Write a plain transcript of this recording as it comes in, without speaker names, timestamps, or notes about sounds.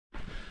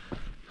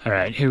All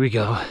right, here we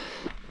go.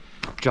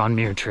 John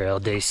Muir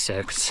Trail, day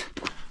 6.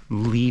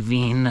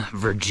 Leaving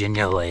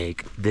Virginia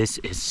Lake. This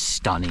is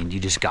stunning. You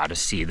just got to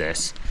see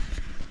this.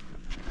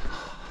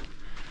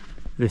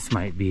 This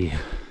might be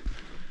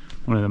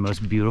one of the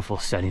most beautiful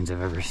settings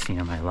I've ever seen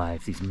in my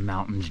life. These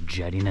mountains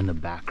jetting in the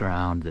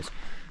background, this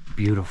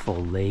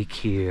beautiful lake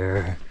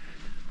here.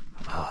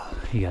 Oh,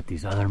 you got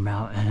these other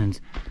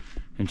mountains.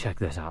 And check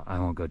this out. I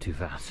won't go too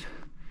fast.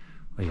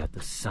 We got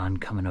the sun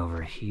coming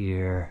over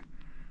here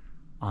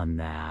on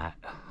that.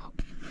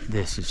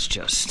 This is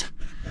just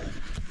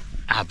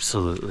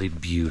absolutely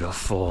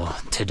beautiful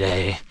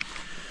today.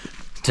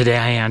 Today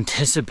I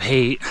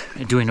anticipate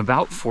doing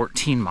about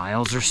 14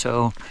 miles or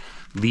so,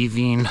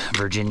 leaving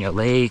Virginia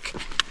Lake,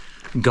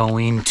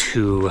 going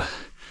to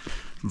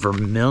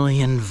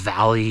Vermilion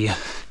Valley.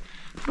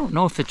 I don't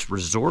know if it's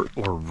resort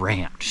or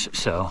ranch,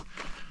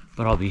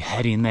 but I'll be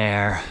heading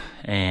there,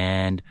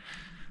 and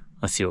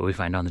let's see what we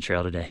find on the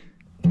trail today.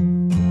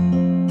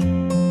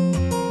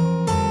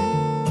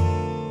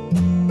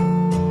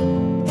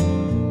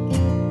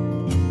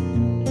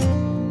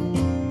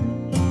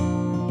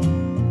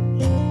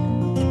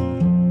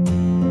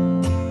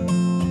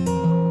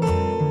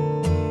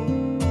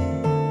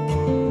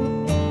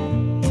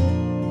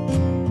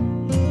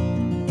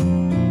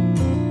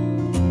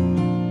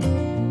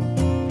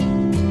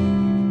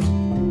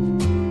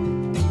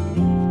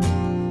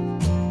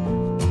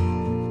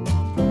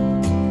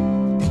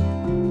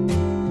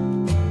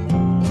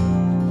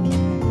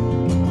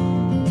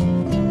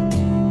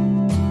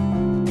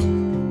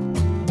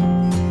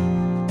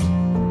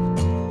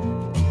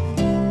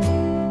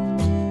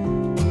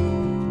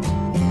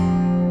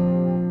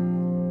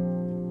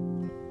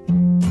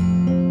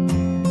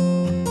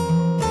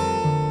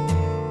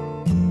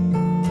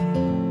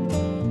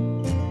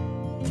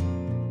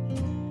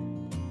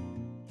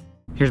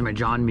 Here's my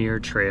John Muir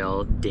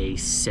Trail day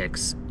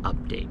 6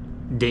 update.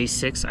 Day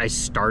 6, I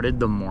started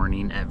the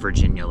morning at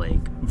Virginia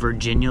Lake.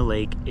 Virginia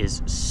Lake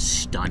is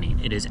stunning.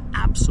 It is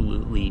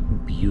absolutely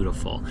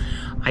beautiful.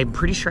 I'm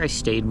pretty sure I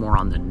stayed more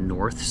on the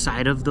north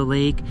side of the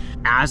lake.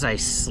 As I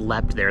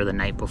slept there the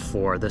night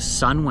before, the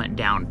sun went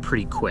down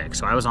pretty quick.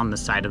 So I was on the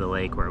side of the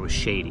lake where it was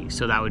shady.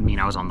 So that would mean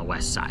I was on the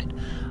west side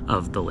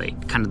of the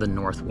lake, kind of the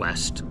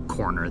northwest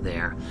corner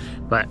there.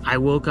 But I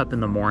woke up in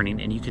the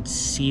morning and you could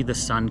see the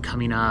sun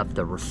coming up.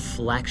 The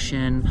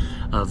reflection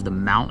of the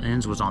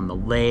mountains was on the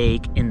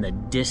lake. In the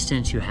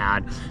distance you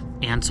had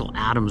Ansel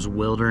Adams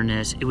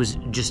Wilderness. It was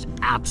just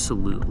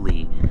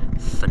absolutely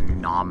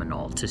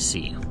phenomenal to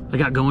see. I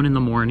got going in the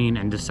morning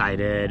and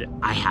decided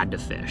I had to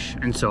fish.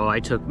 And so I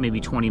took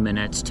maybe 20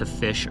 minutes to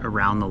fish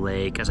around the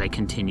lake as I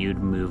continued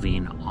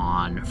moving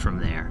on from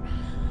there.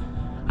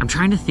 I'm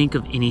trying to think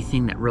of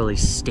anything that really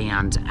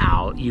stands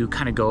out. You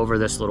kind of go over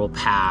this little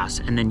pass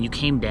and then you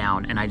came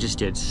down, and I just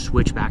did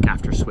switchback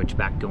after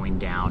switchback going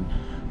down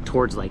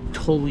towards like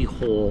Tully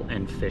Hole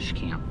and Fish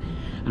Camp.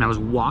 And I was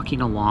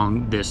walking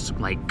along this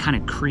like kind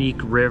of creek,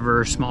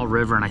 river, small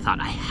river, and I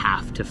thought I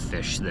have to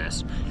fish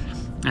this.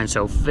 And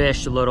so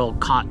fished a little,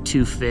 caught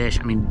 2 fish.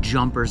 I mean,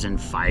 jumpers and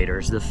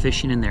fighters. The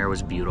fishing in there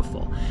was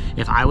beautiful.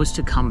 If I was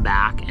to come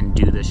back and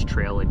do this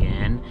trail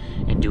again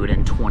and do it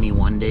in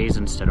 21 days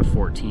instead of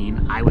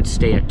 14, I would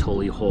stay at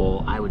Tully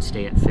Hole. I would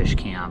stay at Fish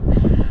Camp,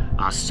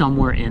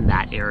 somewhere in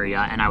that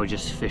area, and I would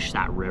just fish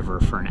that river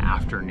for an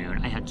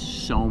afternoon. I had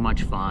so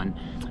much fun.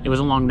 It was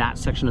along that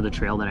section of the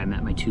trail that I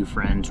met my 2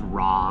 friends,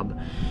 Rob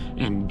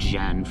and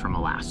Jen from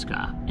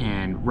Alaska.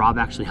 And Rob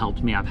actually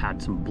helped me. I've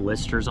had some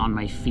blisters on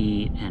my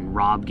feet, and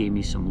Rob gave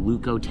me some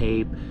Leuco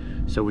tape.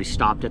 So we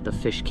stopped at the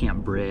Fish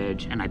Camp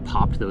Bridge and I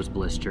popped those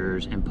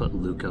blisters and put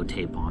Leuco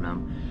tape on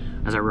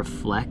them. As I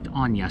reflect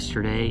on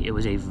yesterday, it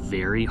was a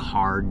very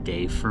hard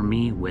day for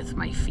me with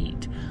my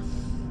feet.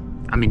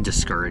 I mean,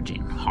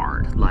 discouraging,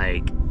 hard.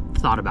 Like,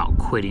 thought about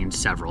quitting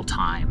several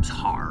times,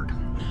 hard.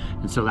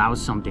 And so that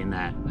was something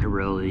that I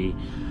really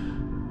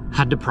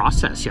had to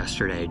process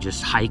yesterday,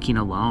 just hiking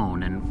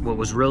alone. And what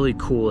was really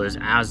cool is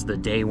as the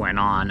day went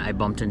on, I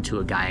bumped into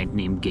a guy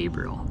named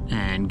Gabriel.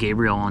 And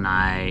Gabriel and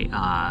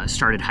I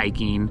started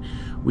hiking.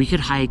 We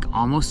could hike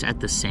almost at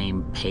the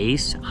same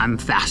pace. I'm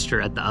faster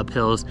at the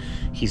uphills,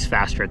 he's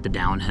faster at the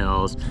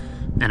downhills.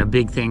 And a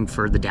big thing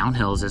for the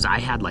downhills is I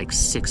had like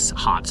 6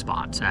 hot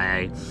spots.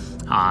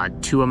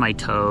 2 of my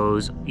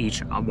toes, each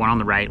one on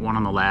the right, one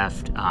on the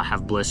left,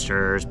 have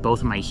blisters.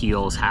 Both of my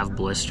heels have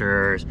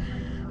blisters.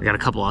 I got a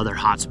couple other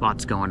hot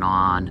spots going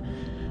on.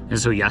 And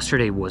so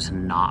yesterday was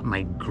not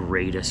my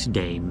greatest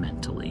day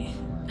mentally.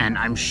 And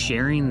I'm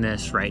sharing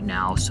this right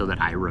now so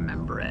that I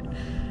remember it.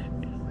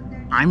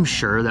 I'm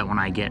sure that when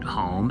I get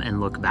home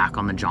and look back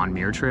on the John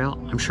Muir Trail,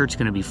 I'm sure it's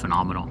gonna be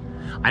phenomenal.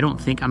 I don't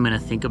think I'm gonna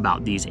think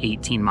about these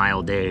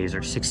 18-mile days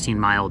or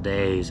 16-mile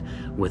days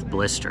with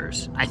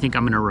blisters. I think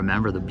I'm gonna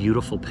remember the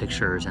beautiful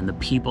pictures and the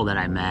people that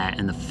I met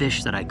and the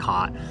fish that I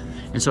caught.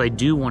 And so I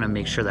do wanna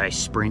make sure that I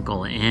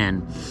sprinkle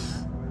in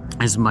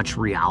as much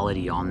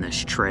reality on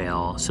this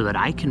trail so that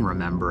I can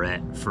remember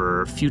it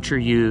for future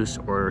use,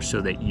 or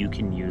so that you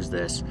can use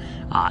this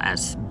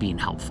as being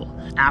helpful.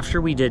 After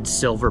we did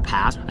Silver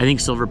Pass, I think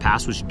Silver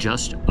Pass was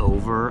just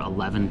over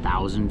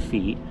 11,000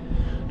 feet.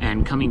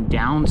 And coming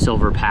down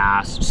Silver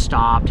Pass,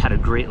 stopped, had a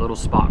great little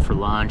spot for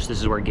lunch. This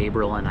is where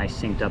Gabriel and I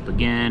synced up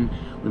again.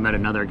 We met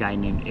another guy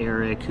named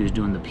Eric who's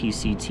doing the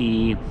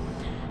PCT.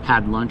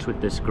 Had lunch with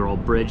this girl,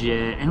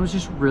 Bridget, and it was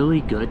just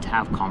really good to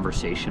have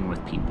conversation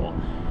with people.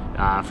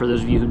 For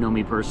those of you who know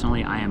me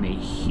personally, I am a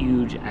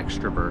huge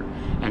extrovert.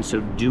 And so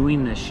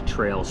doing this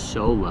trail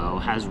solo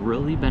has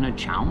really been a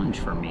challenge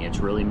for me. It's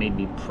really made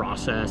me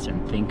process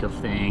and think of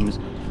things.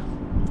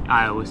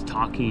 I was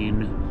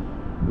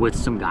talking with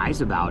some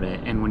guys about it,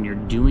 and when you're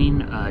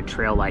doing a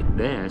trail like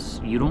this,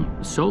 you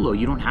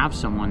don't have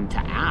someone to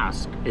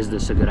ask, is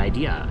this a good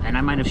idea? And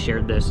I might have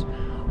shared this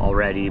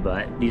already,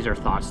 but these are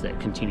thoughts that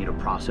continue to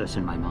process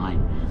in my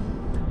mind.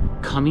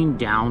 Coming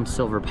down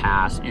Silver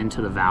Pass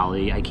into the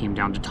valley, I came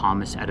down to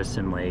Thomas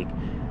Edison Lake,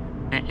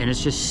 and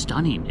it's just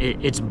stunning.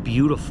 It's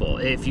beautiful.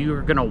 If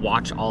you're gonna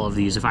watch all of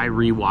these, if I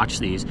rewatch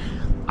these,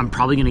 I'm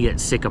probably gonna get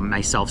sick of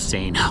myself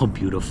saying how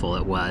beautiful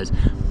it was.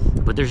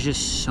 But there's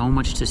just so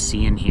much to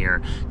see in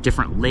here.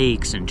 Different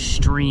lakes and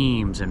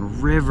streams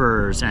and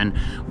rivers, and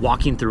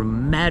walking through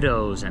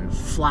meadows and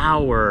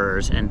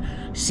flowers, and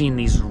seeing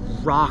these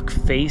rock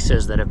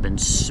faces that have been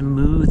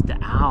smoothed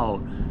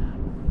out.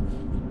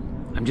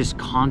 I'm just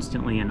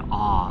constantly in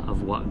awe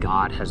of what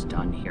God has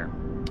done here.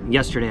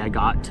 Yesterday I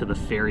got to the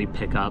ferry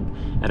pickup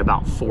at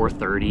about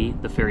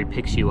 4:30. The ferry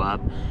picks you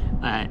up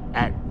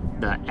at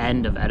the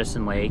end of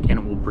Edison Lake, and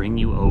it will bring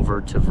you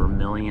over to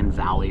Vermilion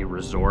Valley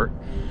Resort.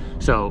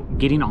 So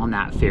getting on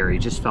that ferry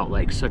just felt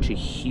like such a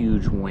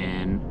huge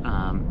win.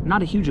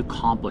 Not a huge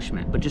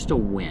accomplishment, but just a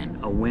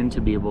win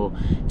to be able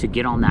to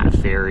get on that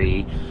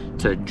ferry,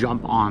 to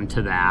jump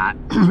onto that,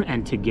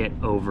 and to get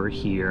over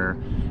here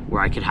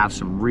where I could have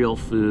some real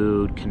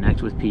food,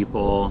 connect with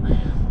people.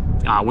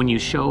 When you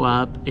show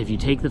up, if you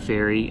take the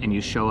ferry and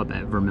you show up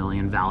at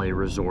Vermilion Valley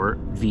Resort,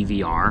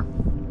 VVR,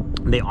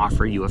 they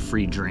offer you a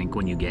free drink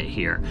when you get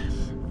here.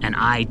 And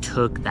I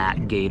took that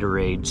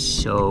Gatorade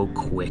so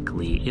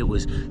quickly. It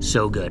was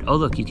so good. Oh,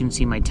 look, you can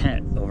see my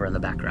tent over in the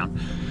background.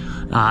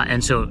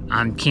 And so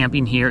I'm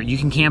camping here. You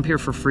can camp here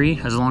for free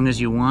as long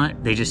as you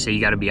want. They just say you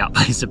got to be out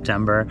by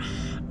September.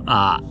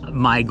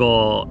 My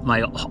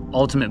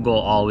ultimate goal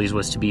always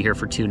was to be here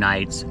for 2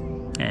 nights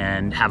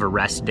and have a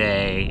rest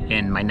day.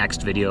 In my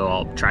next video,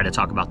 I'll try to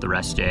talk about the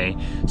rest day,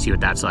 see what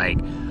that's like.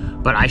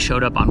 But I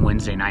showed up on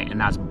Wednesday night, and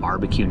that's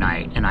barbecue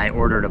night, and I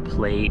ordered a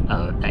plate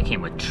that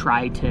came with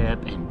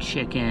tri-tip and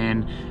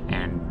chicken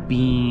and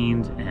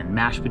beans and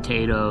mashed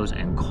potatoes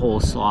and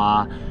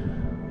coleslaw.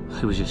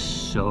 It was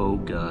just so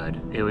good.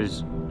 It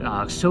was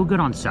so good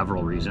on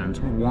several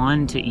reasons.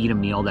 1, to eat a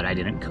meal that I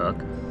didn't cook.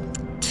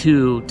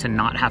 2, to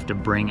not have to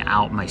bring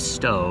out my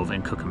stove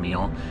and cook a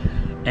meal.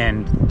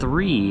 And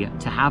 3,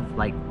 to have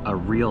like a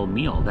real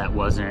meal that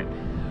wasn't,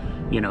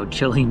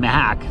 chili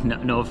mac.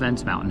 No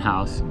offense, Mountain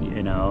House.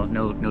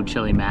 No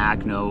chili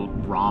mac, no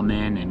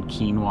ramen and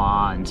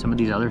quinoa and some of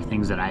these other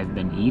things that I've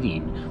been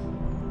eating.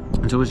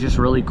 And so it was just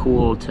really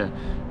cool to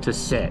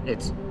sit.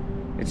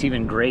 It's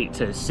even great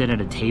to sit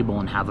at a table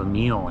and have a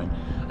meal. And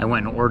I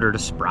went and ordered a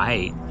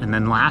Sprite. And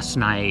then last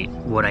night,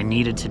 what I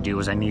needed to do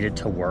was I needed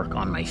to work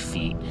on my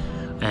feet.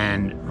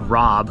 And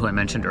Rob, who I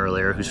mentioned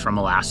earlier, who's from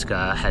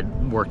Alaska,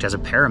 had worked as a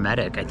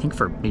paramedic, I think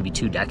for maybe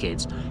 2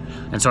 decades.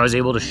 And so I was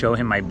able to show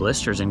him my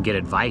blisters and get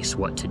advice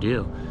what to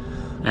do.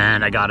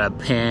 And I got a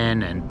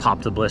pin and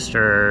popped the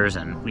blisters,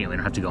 and we don't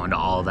have to go into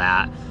all of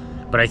that.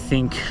 But I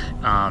think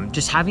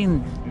just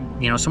having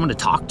someone to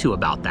talk to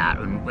about that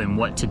and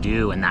what to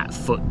do, and that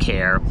foot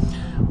care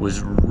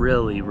was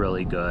really,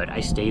 really good. I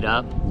stayed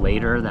up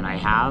later than I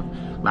have.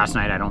 Last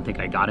night I don't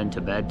think I got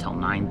into bed till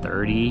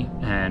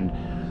 9:30, and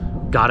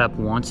got up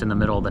once in the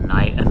middle of the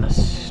night, and the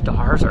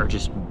stars are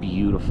just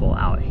beautiful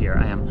out here.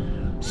 I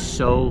am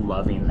so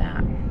loving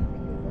that.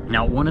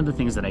 Now, one of the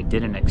things that I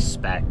didn't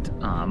expect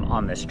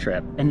on this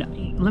trip, and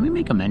let me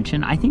make a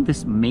mention, I think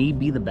this may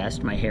be the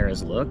best my hair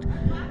has looked,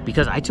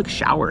 because I took a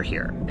shower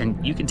here,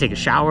 and you can take a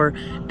shower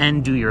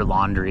and do your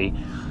laundry,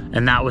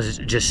 and that was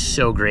just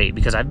so great,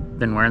 because I've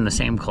been wearing the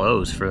same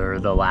clothes for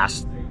the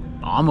last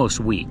almost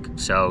week.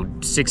 So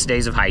 6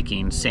 days of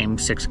hiking, same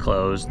 6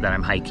 clothes that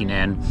I'm hiking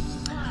in.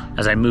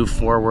 As I move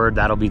forward,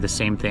 that'll be the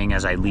same thing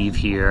as I leave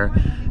here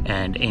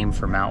and aim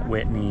for Mount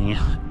Whitney.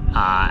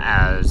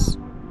 As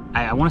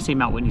I want to say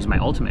Mount Whitney is my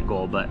ultimate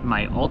goal, but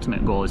my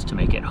ultimate goal is to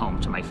make it home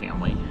to my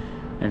family.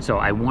 And so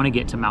I want to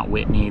get to Mount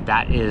Whitney.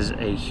 That is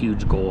a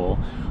huge goal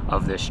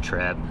of this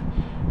trip.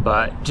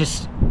 But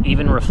just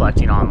even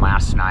reflecting on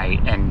last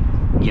night and,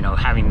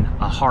 having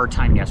a hard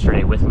time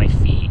yesterday with my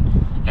feet,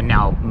 and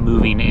now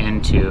moving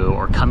into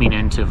or coming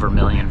into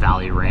Vermilion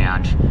Valley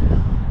Ranch,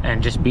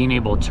 and just being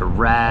able to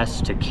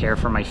rest, to care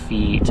for my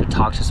feet, to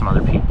talk to some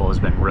other people has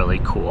been really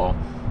cool.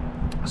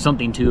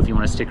 Something too, if you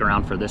want to stick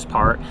around for this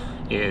part,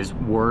 is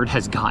word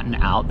has gotten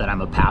out that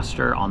I'm a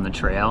pastor on the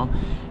trail,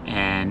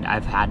 and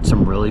I've had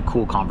some really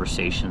cool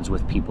conversations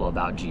with people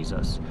about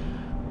Jesus.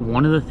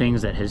 One of the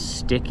things that is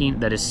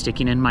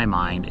sticking in my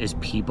mind is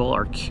people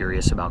are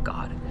curious about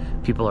God.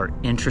 People are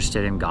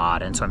interested in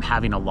God, and so I'm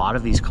having a lot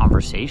of these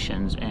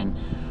conversations and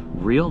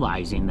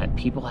realizing that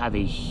people have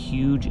a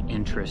huge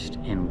interest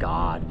in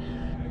God.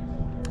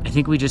 I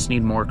think we just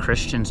need more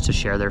Christians to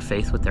share their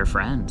faith with their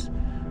friends.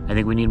 I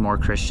think we need more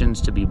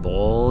Christians to be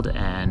bold,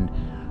 and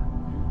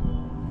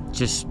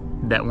just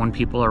that when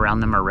people around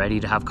them are ready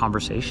to have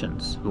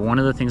conversations. One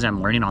of the things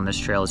I'm learning on this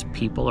trail is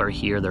people are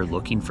here, they're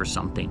looking for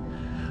something.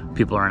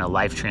 People are in a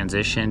life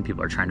transition,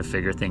 people are trying to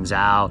figure things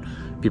out,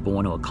 people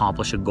want to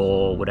accomplish a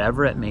goal,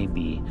 whatever it may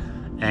be.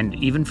 And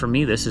even for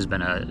me, this has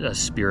been a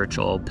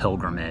spiritual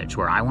pilgrimage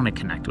where I want to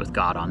connect with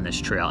God on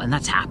this trail. And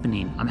that's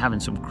happening. I'm having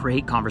some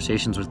great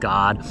conversations with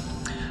God.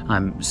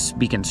 I'm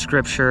speaking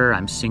scripture.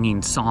 I'm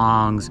singing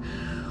songs.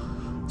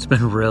 It's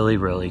been really,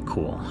 really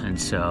cool. And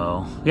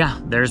so, yeah,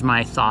 there's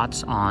my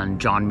thoughts on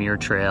John Muir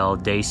Trail,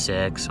 day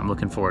 6. I'm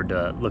looking forward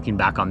to looking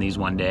back on these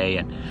one day.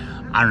 And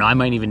I don't know, I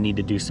might even need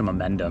to do some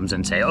amendums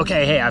and say,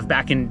 okay, hey, I've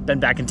been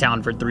back in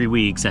town for 3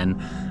 weeks, and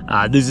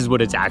this is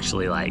what it's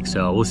actually like.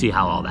 So we'll see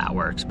how all that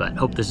works. But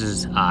hope this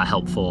is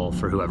helpful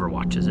for whoever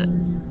watches it.